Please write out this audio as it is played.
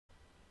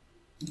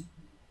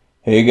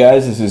Hey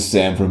guys, this is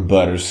Sam from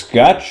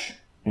Butterscotch,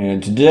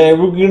 and today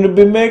we're going to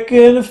be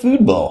making a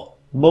food bowl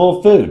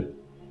of food.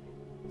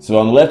 So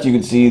on the left you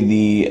can see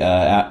the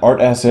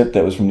art asset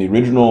that was from the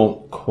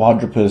original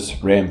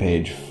Quadrupus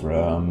Rampage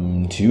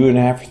from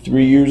 2.5 or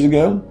 3 years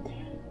ago,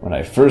 when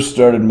I first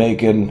started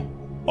making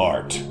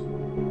art.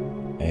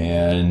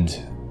 And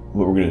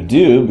what we're going to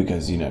do,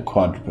 because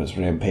Quadrupus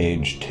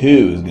Rampage 2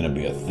 is going to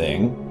be a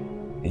thing,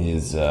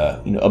 is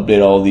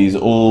update all these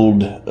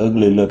old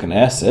ugly looking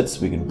assets.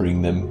 We can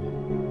bring them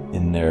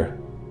in their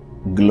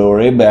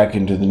glory back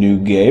into the new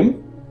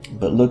game,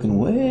 but looking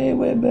way,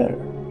 way better.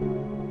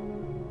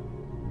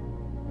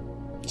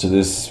 So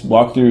this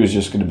walkthrough is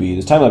just going to be,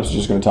 this time lapse is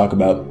just going to talk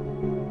about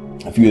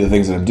a few of the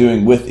things that I'm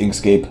doing with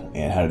Inkscape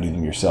and how to do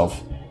them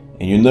yourself.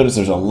 And you'll notice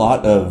there's a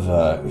lot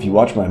of, if you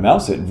watch my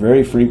mouse, it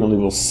very frequently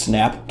will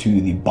snap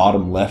to the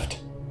bottom left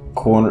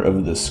corner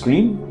of the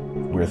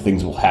screen where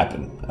things will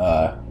happen.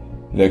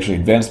 I've actually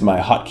advanced my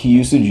hotkey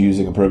usage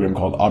using a program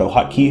called Auto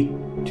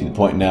Hotkey, to the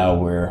point now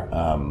where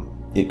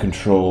it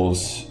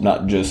controls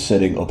not just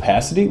setting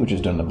opacity, which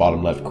is done in the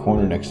bottom left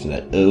corner next to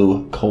that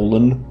O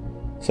colon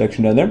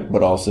section down there,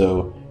 but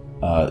also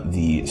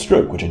the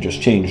stroke, which I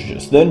just changed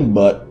just then,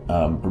 but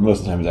for most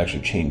of the time it's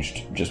actually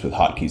changed just with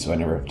hotkeys, so I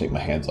never have to take my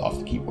hands off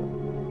the keyboard.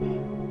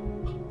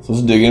 So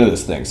let's dig into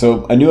this thing.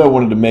 So I knew I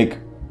wanted to make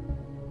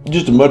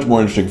just a much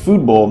more interesting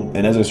food bowl,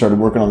 and as I started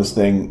working on this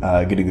thing,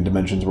 getting the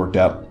dimensions worked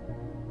out,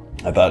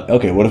 I thought,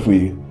 okay, what if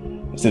we,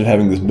 instead of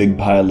having this big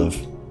pile of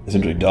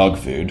essentially dog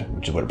food,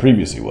 which is what it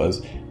previously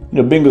was,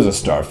 Bingo's a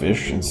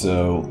starfish, and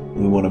so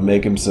we want to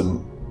make him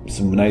some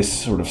nice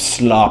sort of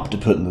slop to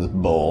put in this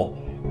bowl,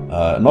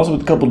 and also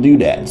with a couple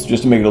doodads,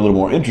 just to make it a little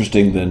more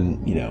interesting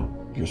than,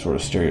 your sort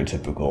of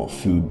stereotypical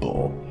food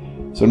bowl.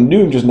 So what I'm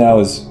doing just now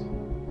is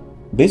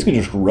basically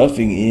just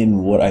roughing in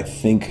what I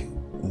think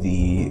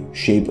the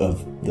shape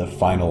of the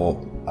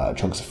final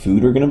chunks of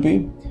food are going to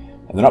be.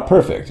 And they're not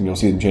perfect, and you'll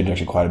see them change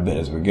actually quite a bit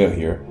as we go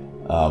here.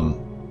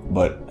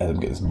 But as I'm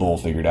getting this bowl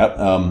figured out.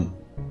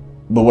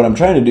 But what I'm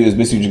trying to do is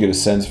basically just get a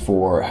sense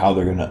for how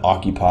they're going to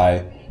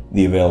occupy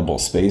the available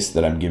space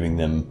that I'm giving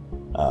them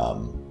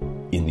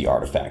in the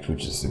artifact,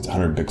 which is it's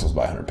 100 pixels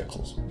by 100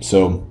 pixels.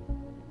 So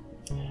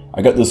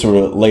I got this sort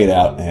of laid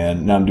out,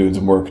 and now I'm doing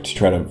some work to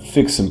try to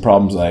fix some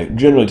problems I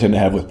generally tend to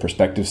have with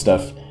perspective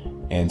stuff.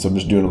 And so I'm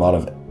just doing a lot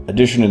of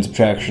addition and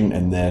subtraction,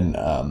 and then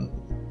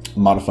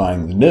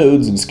modifying the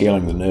nodes and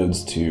scaling the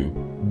nodes to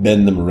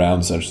bend them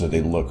around such that they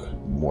look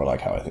more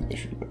like how I think they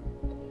should be.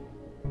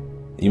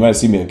 You might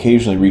see me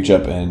occasionally reach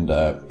up and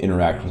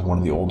interact with one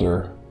of the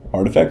older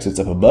artifacts that's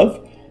up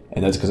above,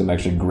 and that's because I'm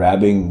actually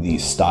grabbing the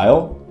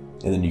style,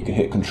 and then you can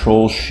hit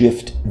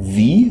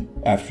Control-Shift-V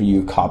after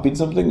you've copied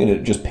something, and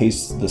it just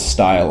pastes the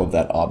style of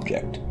that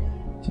object.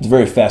 So it's a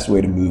very fast way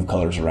to move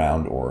colors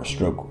around or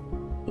stroke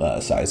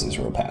sizes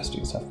or opacity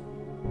and stuff.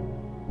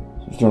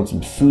 So throwing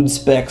some food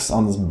specks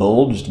on this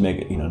bowl just to make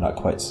it, not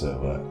quite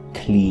so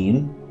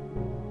clean.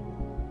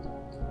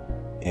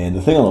 And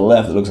the thing on the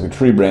left that looks like a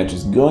tree branch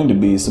is going to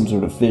be some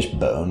sort of fish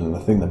bone, and the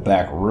thing in the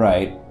back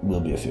right will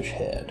be a fish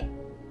head.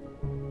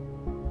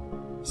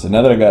 So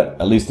now that I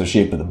got at least the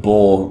shape of the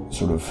bowl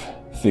sort of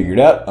figured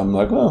out, I'm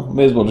like, well,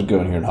 may as well just go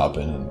in here and hop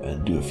in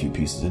and do a few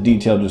pieces of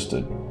detail just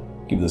to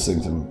give this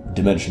thing some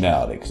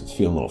dimensionality, because it's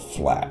feeling a little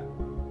flat.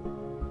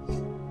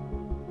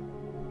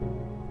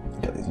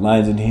 Got these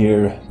lines in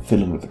here,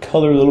 fiddling with the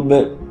color a little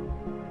bit.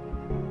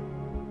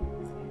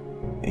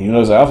 And you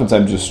notice I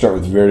oftentimes just start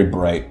with very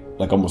bright,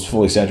 like almost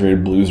fully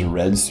saturated blues or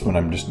reds when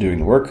I'm just doing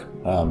the work.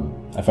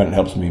 I find it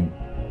helps me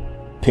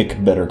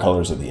pick better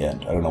colors at the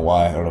end. I don't know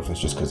why. I don't know if it's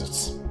just because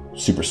it's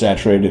super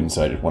saturated, and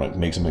so I just want to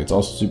make something that's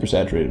also super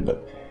saturated,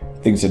 but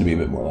things tend to be a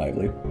bit more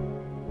lively.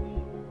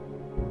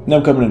 Now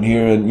I'm coming in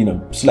here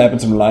and, slapping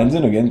some lines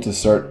in again to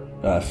start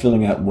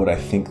filling out what I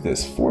think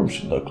this form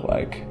should look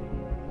like.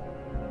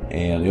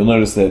 And you'll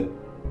notice that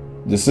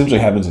this essentially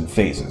happens in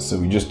phases. So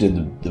we just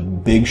did the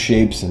big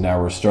shapes, and now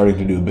we're starting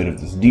to do a bit of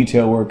this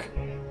detail work,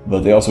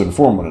 but they also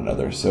inform one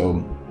another.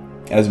 So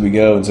as we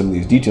go and some of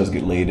these details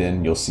get laid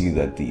in, you'll see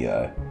that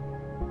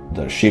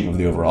the shape of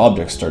the overall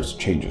object starts to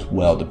change as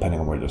well, depending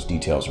on where those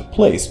details are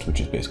placed, which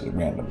is basically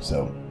random.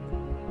 So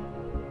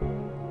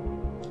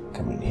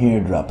coming in here,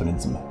 dropping in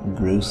some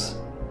gross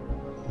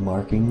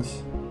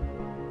markings.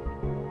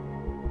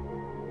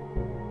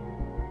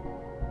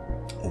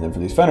 And then for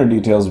these finer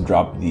details,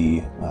 drop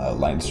the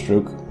line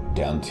stroke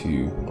down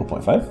to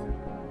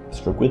 0.5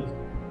 stroke width.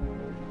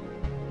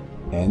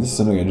 And this is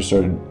something I just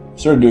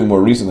started doing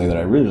more recently that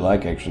I really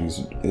like, actually,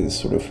 is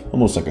sort of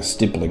almost like a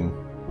stippling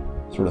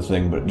sort of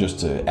thing, but just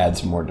to add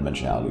some more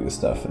dimensionality to this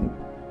stuff. And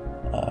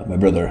my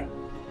brother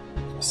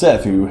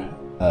Seth,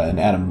 and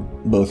Adam,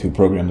 both who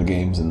program the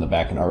games and the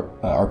back-end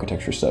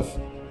architecture stuff,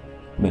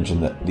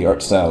 mentioned that the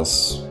art style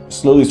is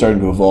slowly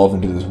starting to evolve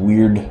into this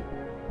weird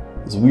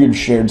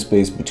shared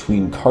space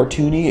between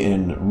cartoony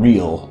and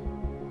real,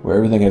 where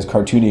everything has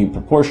cartoony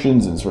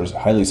proportions and sort of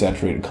highly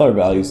saturated color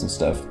values and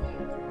stuff,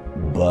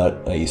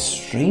 but a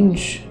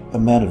strange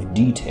amount of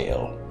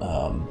detail,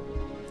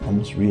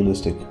 almost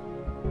realistic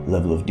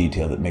level of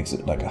detail that makes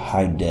it like a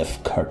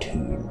high-def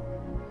cartoon,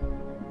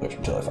 which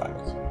I'm totally fine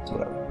with. It's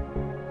whatever.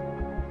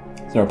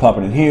 So we're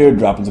popping in here,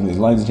 dropping some of these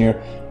lines in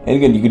here, and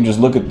again, you can just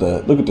look at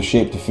the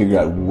shape to figure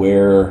out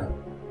where,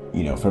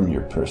 you know, from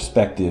your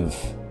perspective,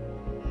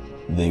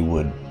 they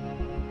would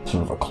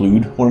sort of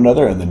occlude one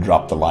another, and then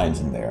drop the lines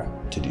in there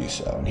to do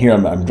so. And here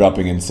I'm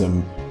dropping in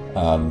some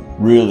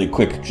really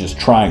quick just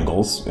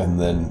triangles, and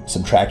then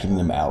subtracting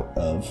them out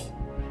of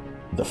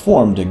the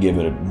form to give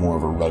it more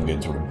of a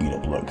rugged sort of beat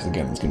up look, because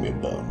again, it's going to be a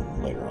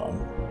bone later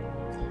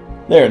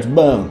on. There, it's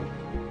bone.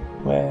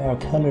 Wow,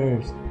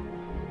 colors.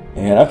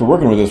 And after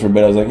working with this for a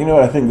bit, I was like, you know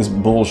what, I think this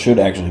bowl should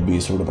actually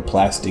be sort of a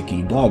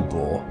plasticky dog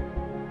bowl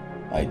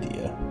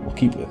idea. We'll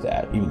keep with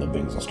that, even though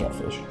Bing's a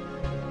starfish.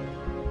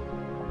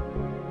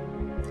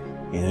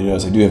 And you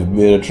notice I do have a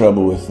bit of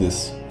trouble with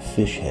this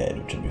fish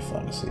head, which would be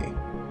fun to see.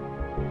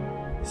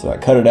 So I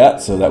cut it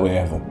out so that way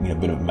I have a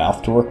bit of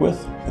mouth to work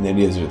with. And the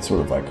idea is that it's sort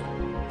of like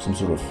some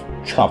sort of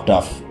chopped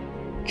off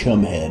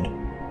chum head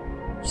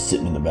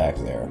sitting in the back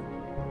there.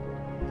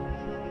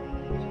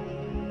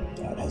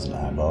 That has an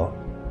eyeball.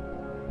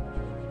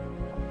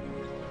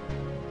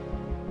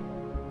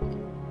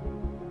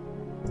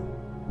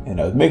 And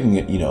I was making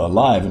it,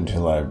 alive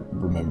until I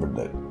remembered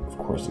that, of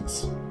course,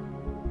 it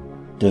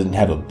doesn't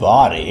have a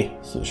body,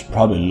 so it should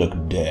probably look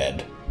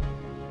dead.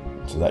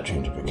 So that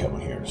change will be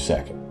coming here in a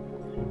second.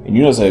 And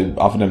you notice I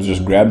oftentimes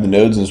just grab the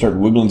nodes and start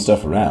wiggling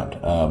stuff around.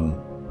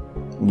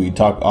 We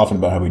talk often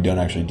about how we don't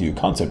actually do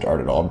concept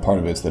art at all, and part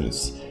of it's that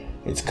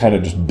it's kind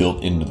of just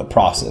built into the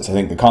process. I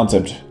think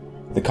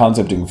the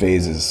concepting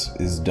phase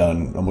is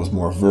done almost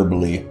more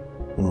verbally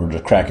when we're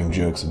just cracking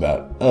jokes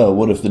about, oh,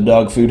 what if the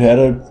dog food had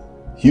a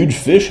huge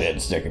fish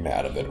head sticking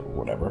out of it, or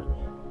whatever.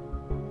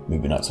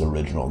 Maybe not so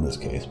original in this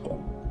case, but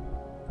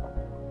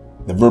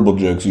the verbal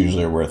jokes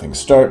usually are where things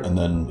start, and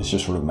then it's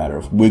just sort of a matter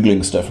of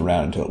wiggling stuff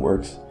around until it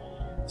works.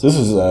 So this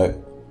is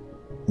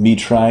me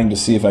trying to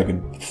see if I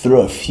could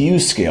throw a few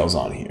scales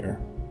on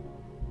here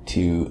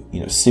to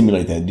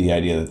simulate the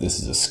idea that this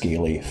is a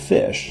scaly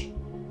fish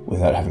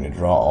without having to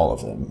draw all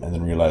of them, and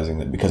then realizing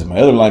that because of my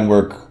other line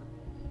work,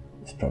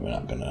 it's probably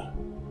not gonna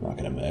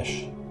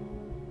mesh.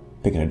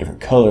 Picking a different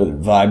color that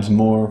vibes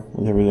more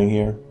with everything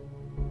here.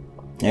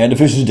 And the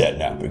fish is dead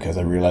now because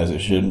I realize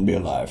it shouldn't be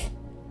alive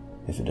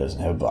if it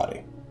doesn't have a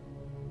body.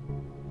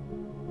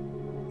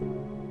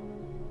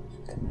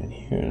 Come in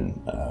here and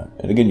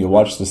again, you'll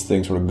watch this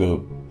thing sort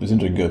of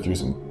essentially go through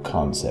some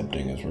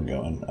concepting as we're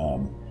going.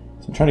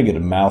 So I'm trying to get a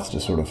mouth to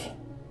sort of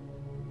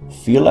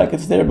feel like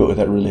it's there, but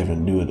without really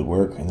having to do the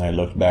work. And then I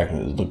looked back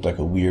and it looked like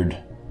a weird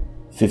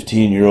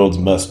 15-year-old's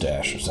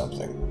mustache or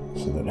something.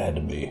 So that had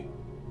to be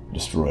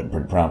destroyed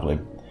pretty promptly.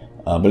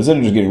 But instead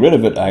of just getting rid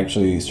of it, I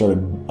actually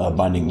started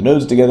binding the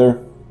nodes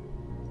together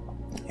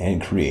and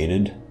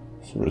created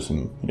sort of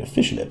some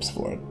fish lips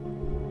for it,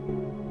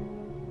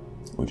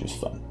 which is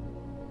fun.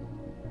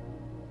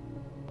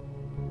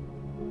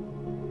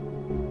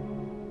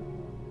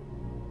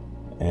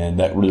 And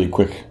that really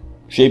quick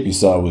shape you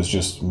saw was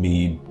just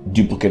me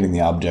duplicating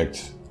the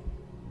object,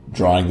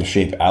 drawing the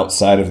shape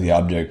outside of the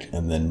object,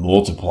 and then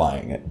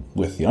multiplying it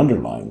with the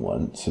underlying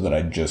one so that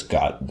I just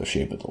got the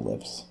shape of the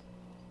lips.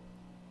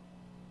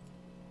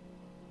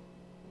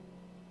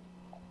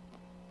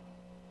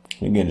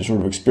 Again, just sort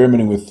of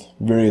experimenting with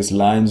various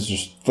lines,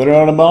 just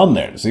throwing them on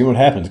there to see what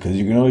happens, because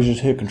you can always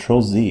just hit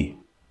Control-Z.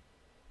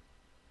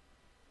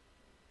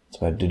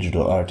 That's why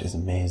digital art is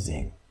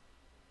amazing.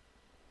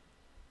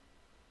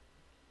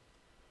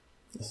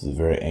 This is a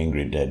very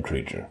angry dead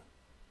creature,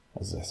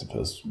 as I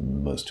suppose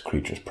most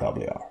creatures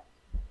probably are.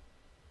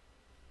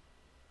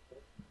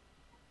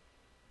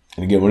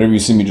 And again, whenever you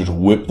see me just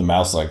whip the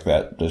mouse like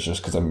that, that's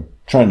just because I'm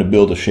trying to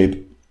build a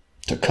shape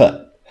to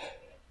cut.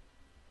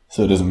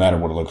 So it doesn't matter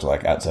what it looks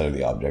like outside of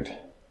the object.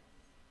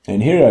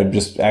 And here I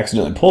just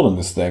accidentally pulled on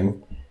this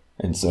thing,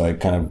 and so I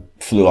kind of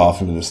flew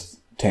off into this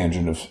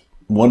tangent of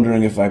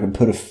wondering if I could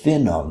put a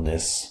fin on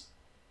this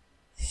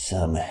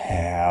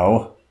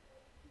somehow.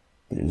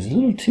 But it was a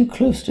little too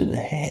close to the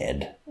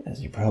head,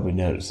 as you're probably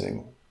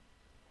noticing.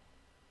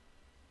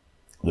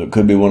 Though it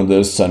could be one of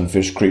those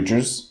sunfish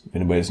creatures. If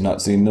anybody's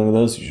not seen one of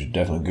those, you should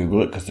definitely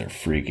Google it, because they're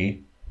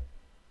freaky.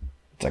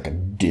 It's like a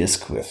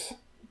disc with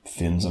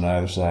fins on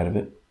either side of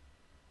it.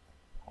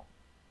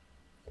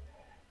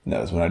 And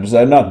that was when I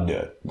decided not to do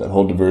it. That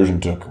whole diversion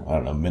took, I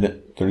don't know, a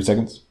minute, 30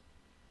 seconds.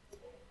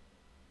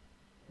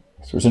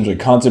 So we're essentially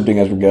concepting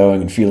as we're going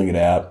and feeling it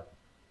out.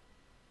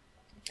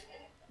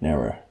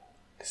 Now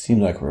it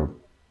seems like we're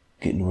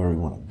getting where we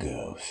want to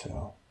go,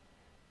 so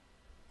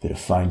a bit of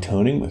fine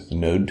toning with the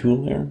node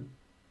tool there.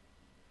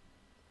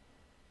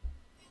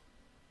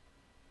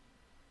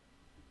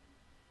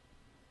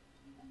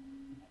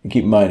 And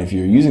keep in mind, if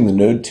you're using the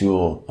node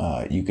tool,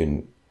 you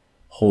can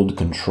hold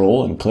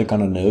Control and click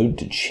on a node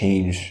to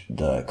change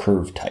the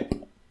curve type.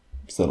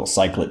 So it'll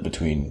cycle it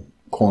between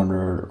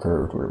cornered or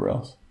curved or whatever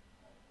else.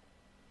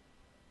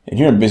 And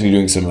here I'm basically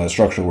doing some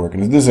structural work,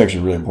 and this is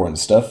actually really important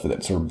stuff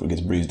that sort of gets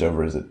breezed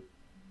over, is that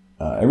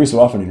every so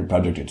often in your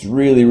project, it's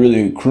really,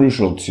 really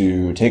crucial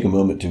to take a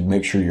moment to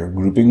make sure your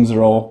groupings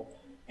are all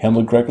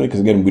handled correctly,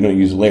 because again, we don't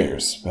use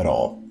layers at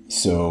all.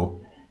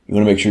 So you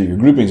want to make sure your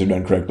groupings are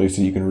done correctly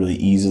so you can really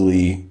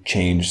easily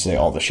change, say,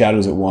 all the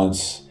shadows at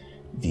once,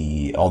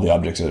 all the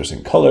objects that are the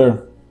same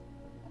color,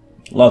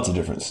 lots of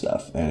different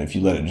stuff. And if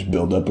you let it just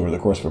build up over the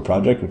course of a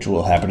project, which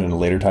will happen in a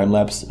later time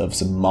lapse of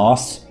some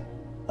moss,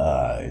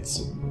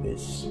 it's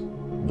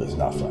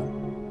not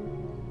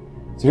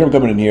fun. So here I'm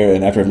coming in here,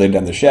 and after I've laid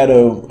down the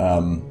shadow,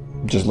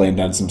 just laying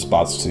down some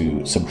spots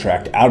to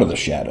subtract out of the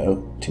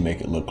shadow to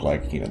make it look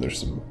like, you know, there's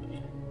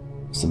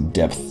some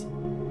depth,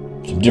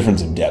 some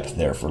difference in depth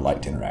there for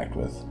light to interact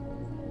with.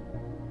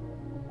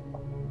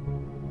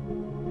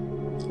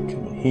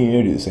 Come in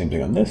here, do the same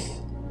thing on this.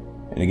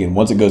 And again,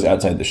 once it goes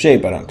outside the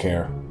shape, I don't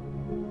care,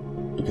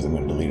 because I'm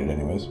going to delete it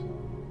anyways.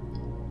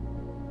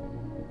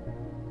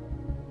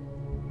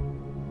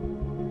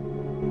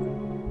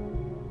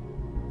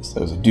 So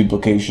there's a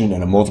duplication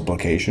and a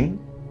multiplication.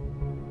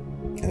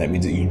 And that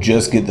means that you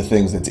just get the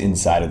things that's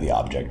inside of the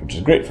object, which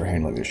is great for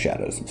handling the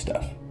shadows and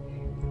stuff.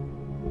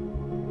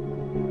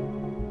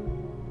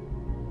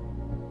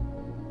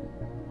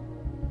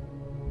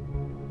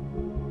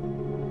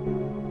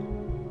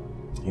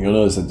 You'll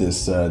notice that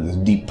this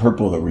deep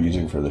purple that we're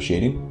using for the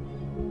shading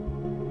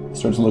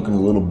starts looking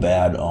a little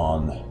bad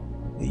on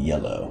the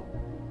yellow.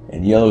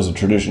 And yellow is a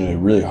traditionally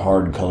really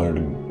hard color to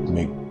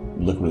make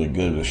look really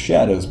good with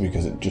shadows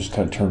because it just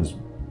kind of turns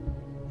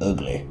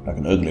ugly, like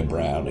an ugly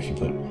brown if you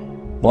put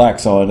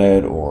blacks on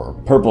it or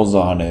purples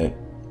on it.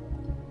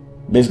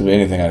 Basically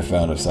anything I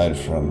found aside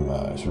from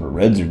sort of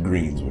reds or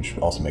greens, which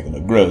also make it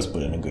look gross,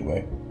 but in a good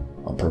way,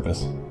 on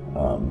purpose.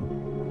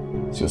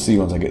 So you'll see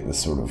once I get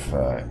this sort of,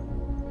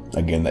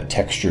 again, that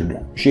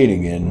textured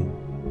shading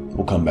in,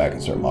 we'll come back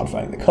and start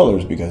modifying the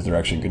colors because they're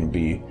actually going to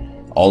be,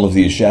 all of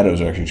these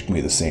shadows are actually going to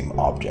be the same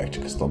object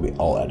because they'll be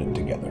all added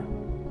together.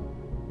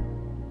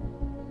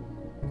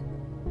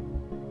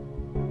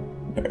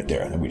 Right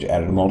there, and then we just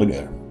added them all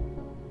together.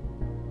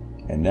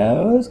 And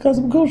now it's got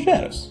some cool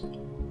shadows.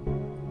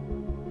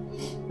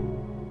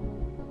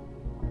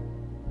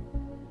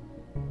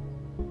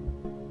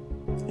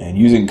 And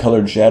using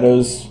colored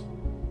shadows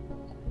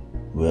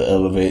will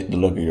elevate the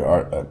look of your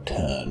art a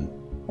ton.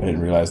 I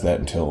didn't realize that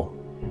until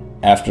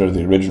after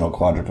the original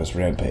Quadrupus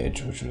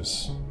Rampage, which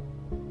was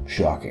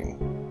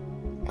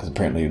shocking. Because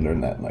apparently you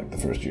learned that in like the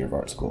first year of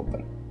art school,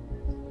 but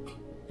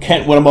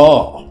can't win them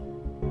all.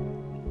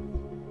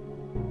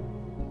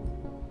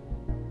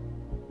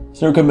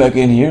 So we're coming back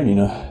in here and, you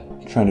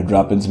know, trying to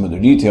drop in some other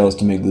details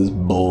to make this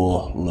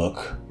bowl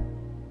look,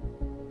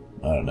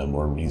 I don't know,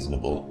 more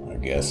reasonable, I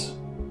guess.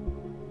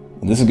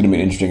 And this is going to be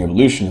an interesting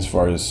evolution as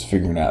far as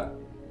figuring out,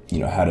 you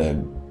know, how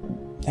to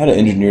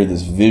engineer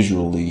this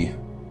visually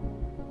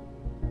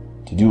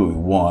to do what we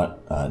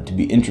want, to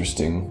be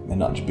interesting and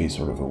not to be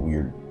sort of a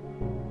weird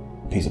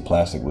piece of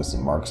plastic with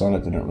some marks on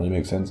it that don't really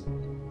make sense.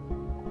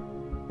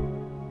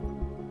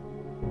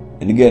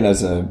 And again,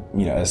 as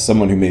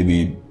someone who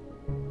maybe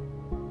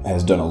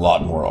has done a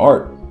lot more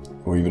art,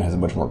 or even has a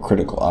much more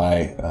critical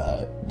eye,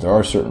 there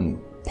are certain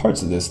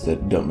parts of this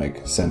that don't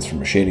make sense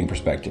from a shading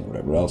perspective or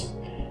whatever else.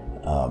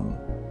 But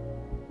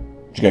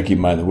you gotta keep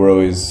in mind that we're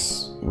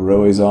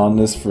always on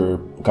this for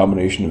a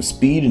combination of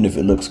speed and if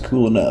it looks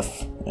cool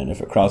enough. And if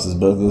it crosses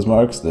both of those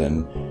marks,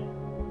 then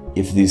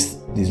if these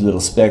little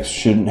specks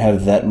shouldn't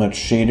have that much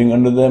shading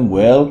under them,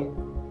 well,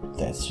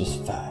 that's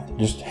just fine.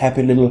 Just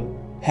happy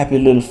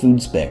little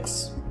food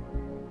specks.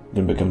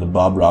 Then become the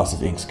Bob Ross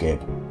of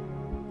Inkscape.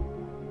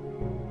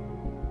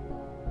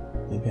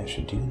 Maybe I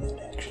should do that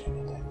actually,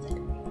 now that I think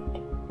about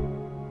it.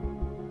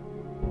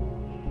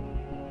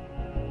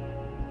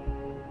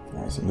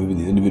 Alright, so moving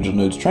the individual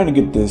nodes, trying to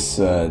get this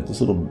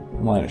little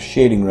line of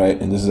shading right,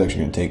 and this is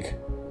actually going to take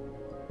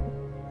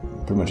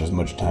pretty much as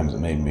much time as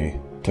it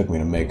took me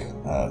to make.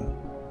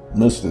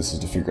 Most of this is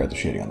to figure out the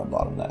shading on the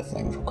bottom of that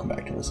thing, which we'll come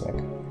back to in a sec.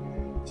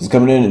 This is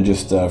coming in and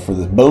just for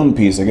the bone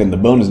piece, again, the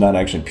bone is not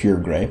actually pure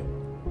gray.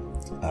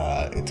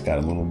 It's got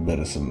a little bit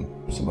of some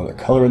other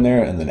color in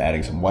there, and then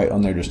adding some white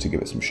on there just to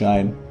give it some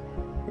shine.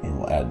 And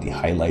we'll add the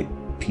highlight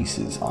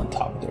pieces on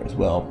top of there as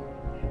well.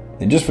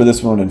 And just for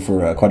this one and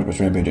for Quadrupus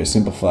Rampage, I've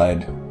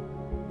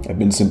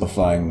been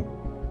simplifying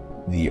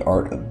the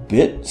art a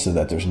bit so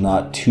that there's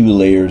not two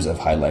layers of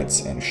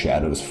highlights and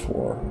shadows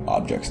for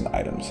objects and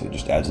items. It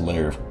just adds a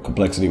layer of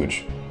complexity,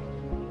 which,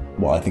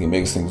 while I think it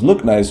makes things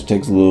look nice, it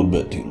takes a little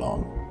bit too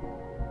long.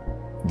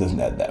 It doesn't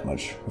add that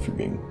much if you're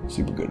being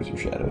super good with your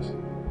shadows.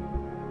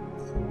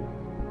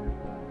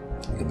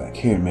 Go back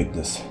here and make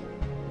this,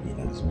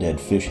 this dead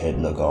fish head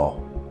look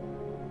all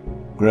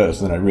gross.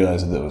 And then I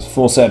realized that it was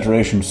full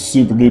saturation,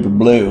 super duper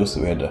blue,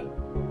 so we had to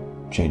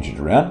change it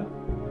around.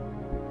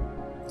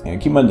 And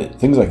keep in mind that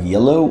things like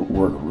yellow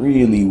work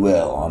really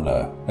well on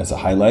as a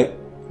highlight,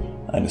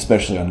 and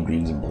especially on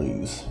greens and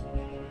blues.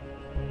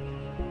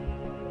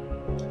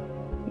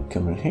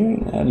 Come in here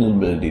and add a little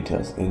bit of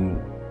details.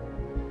 And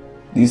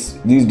these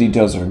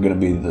details are going to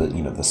be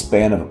the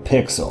span of a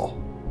pixel,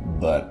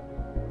 but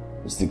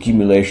it's the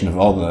accumulation of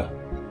all the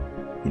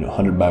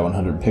 100 by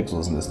 100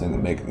 pixels in this thing that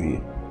make the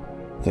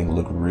thing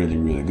look really,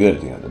 really good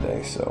at the end of the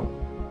day. So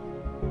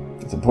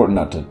It's important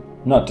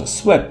not to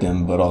sweat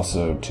them, but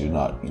also to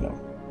not,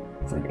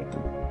 forget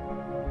them.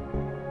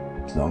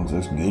 As long as it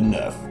looks good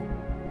enough.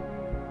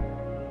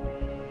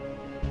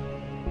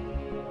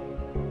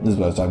 This is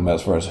what I was talking about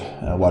as far as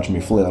watching me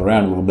flail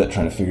around a little bit,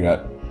 trying to figure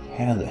out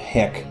how the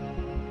heck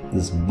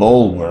this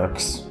bowl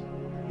works.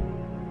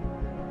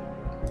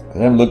 I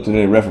haven't looked at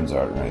any reference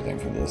art or anything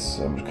for this,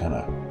 so I'm just kind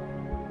of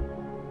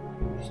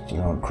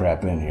throwing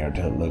crap in here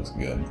until it looks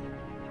good.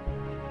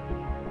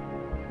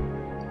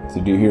 What I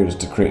do here is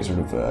to create sort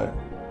of a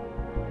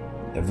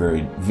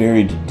very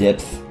varied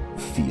depth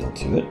feel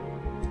to it,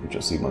 which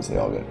you'll see once they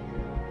all get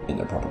in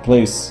their proper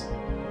place.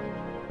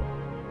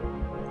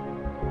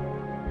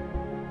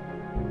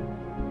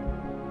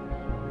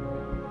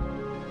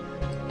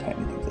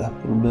 Tighten things up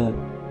a little bit.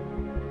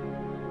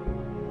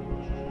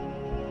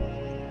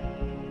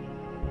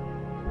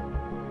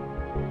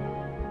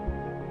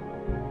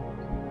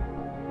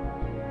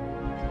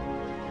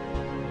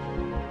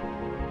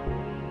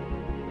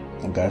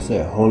 Like I say,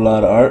 a whole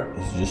lot of art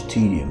is just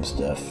tedium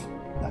stuff,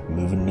 like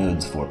moving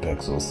nodes 4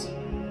 pixels.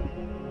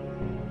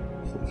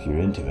 So if you're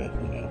into it,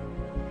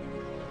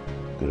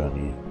 good on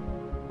you.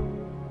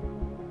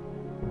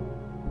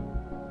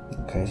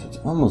 Okay, so it's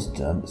almost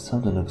done, but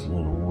something looks a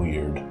little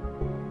weird.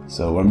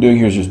 So what I'm doing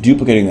here is just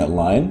duplicating that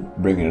line,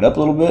 bringing it up a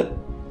little bit,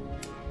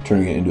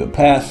 turning it into a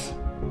path,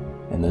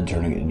 and then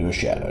turning it into a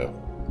shadow.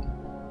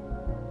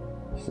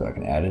 So I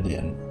can add it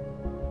in.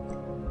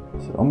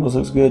 So it almost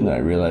looks good, and I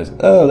realize,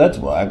 oh, that's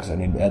why, because I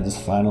need to add this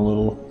final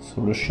little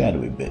sort of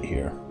shadowy bit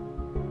here.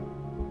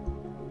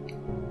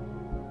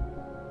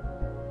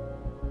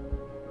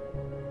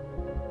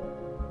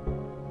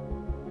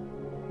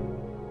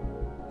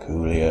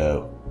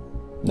 Coolio.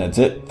 That's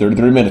it,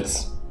 33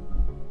 minutes.